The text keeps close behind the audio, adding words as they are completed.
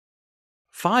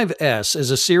5S is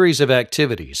a series of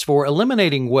activities for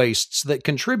eliminating wastes that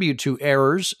contribute to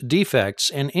errors,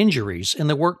 defects, and injuries in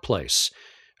the workplace.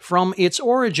 From its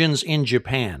origins in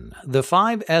Japan, the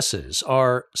 5S's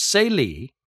are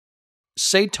Seiri,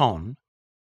 Seiton,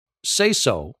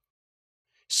 Seiso,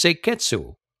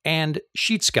 Seiketsu, and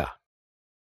Shitsuka.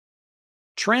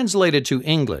 Translated to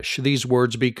English, these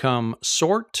words become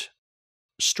sort,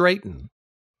 straighten,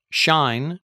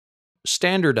 shine,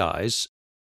 standardize,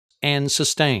 and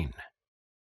sustain.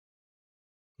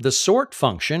 The sort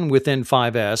function within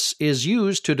 5S is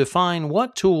used to define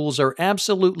what tools are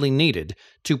absolutely needed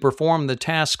to perform the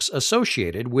tasks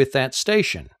associated with that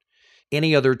station.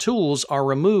 Any other tools are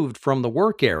removed from the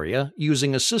work area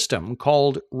using a system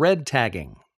called red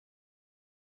tagging.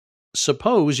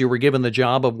 Suppose you were given the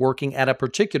job of working at a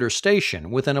particular station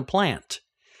within a plant.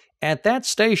 At that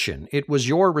station, it was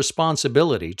your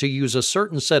responsibility to use a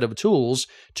certain set of tools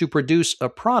to produce a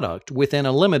product within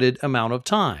a limited amount of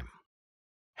time.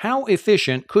 How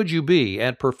efficient could you be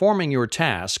at performing your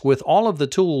task with all of the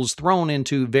tools thrown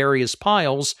into various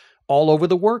piles all over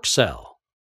the work cell?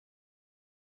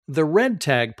 The red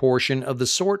tag portion of the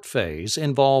sort phase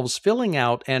involves filling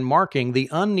out and marking the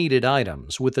unneeded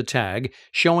items with a tag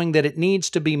showing that it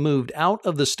needs to be moved out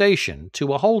of the station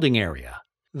to a holding area.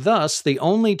 Thus, the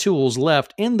only tools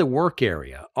left in the work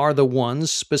area are the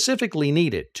ones specifically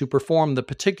needed to perform the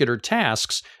particular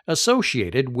tasks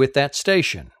associated with that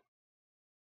station.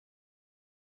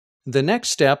 The next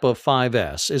step of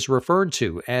 5S is referred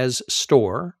to as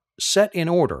store, set in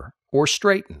order, or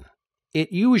straighten.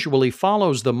 It usually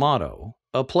follows the motto,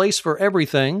 a place for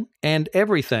everything and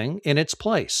everything in its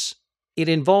place. It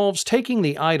involves taking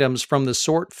the items from the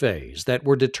sort phase that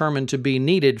were determined to be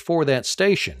needed for that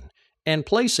station and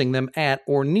placing them at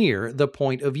or near the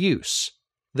point of use.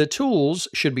 The tools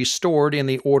should be stored in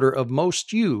the order of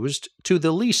most used to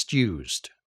the least used.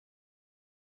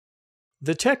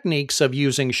 The techniques of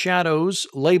using shadows,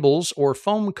 labels, or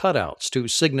foam cutouts to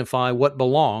signify what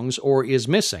belongs or is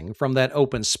missing from that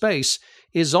open space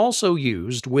is also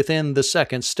used within the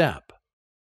second step.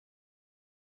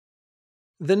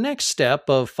 The next step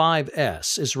of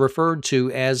 5S is referred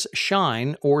to as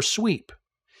shine or sweep.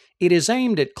 It is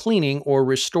aimed at cleaning or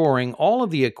restoring all of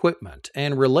the equipment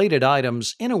and related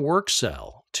items in a work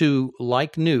cell to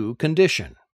like-new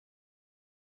condition.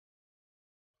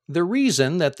 The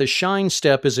reason that the shine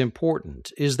step is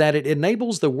important is that it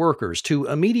enables the workers to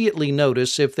immediately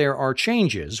notice if there are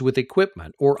changes with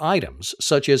equipment or items,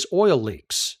 such as oil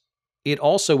leaks. It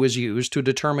also is used to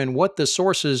determine what the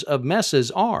sources of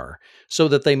messes are, so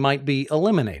that they might be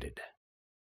eliminated.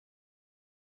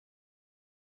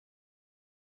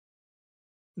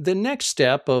 The next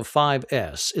step of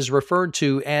 5S is referred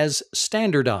to as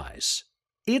standardize.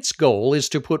 Its goal is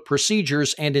to put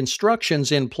procedures and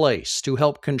instructions in place to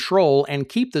help control and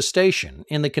keep the station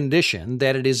in the condition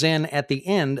that it is in at the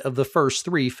end of the first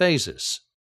three phases.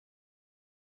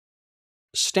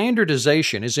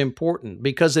 Standardization is important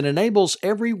because it enables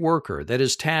every worker that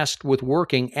is tasked with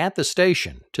working at the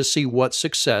station to see what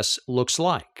success looks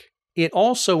like. It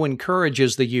also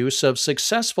encourages the use of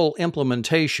successful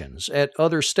implementations at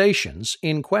other stations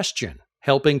in question,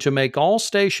 helping to make all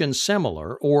stations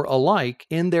similar or alike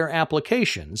in their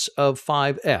applications of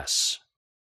 5S.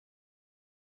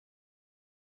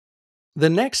 The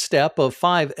next step of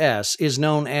 5S is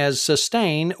known as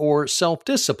sustain or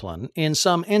self-discipline in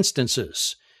some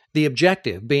instances, the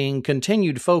objective being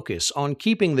continued focus on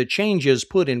keeping the changes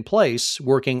put in place,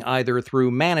 working either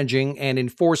through managing and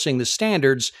enforcing the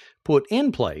standards put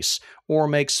in place or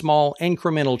make small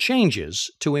incremental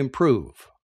changes to improve.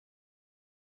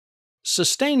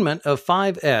 Sustainment of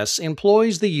 5S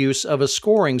employs the use of a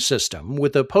scoring system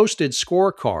with a posted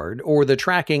scorecard or the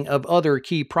tracking of other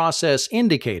key process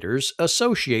indicators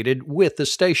associated with the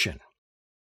station.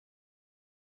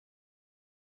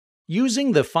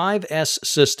 Using the 5S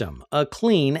system, a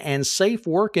clean and safe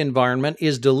work environment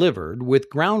is delivered with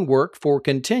groundwork for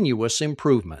continuous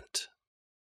improvement.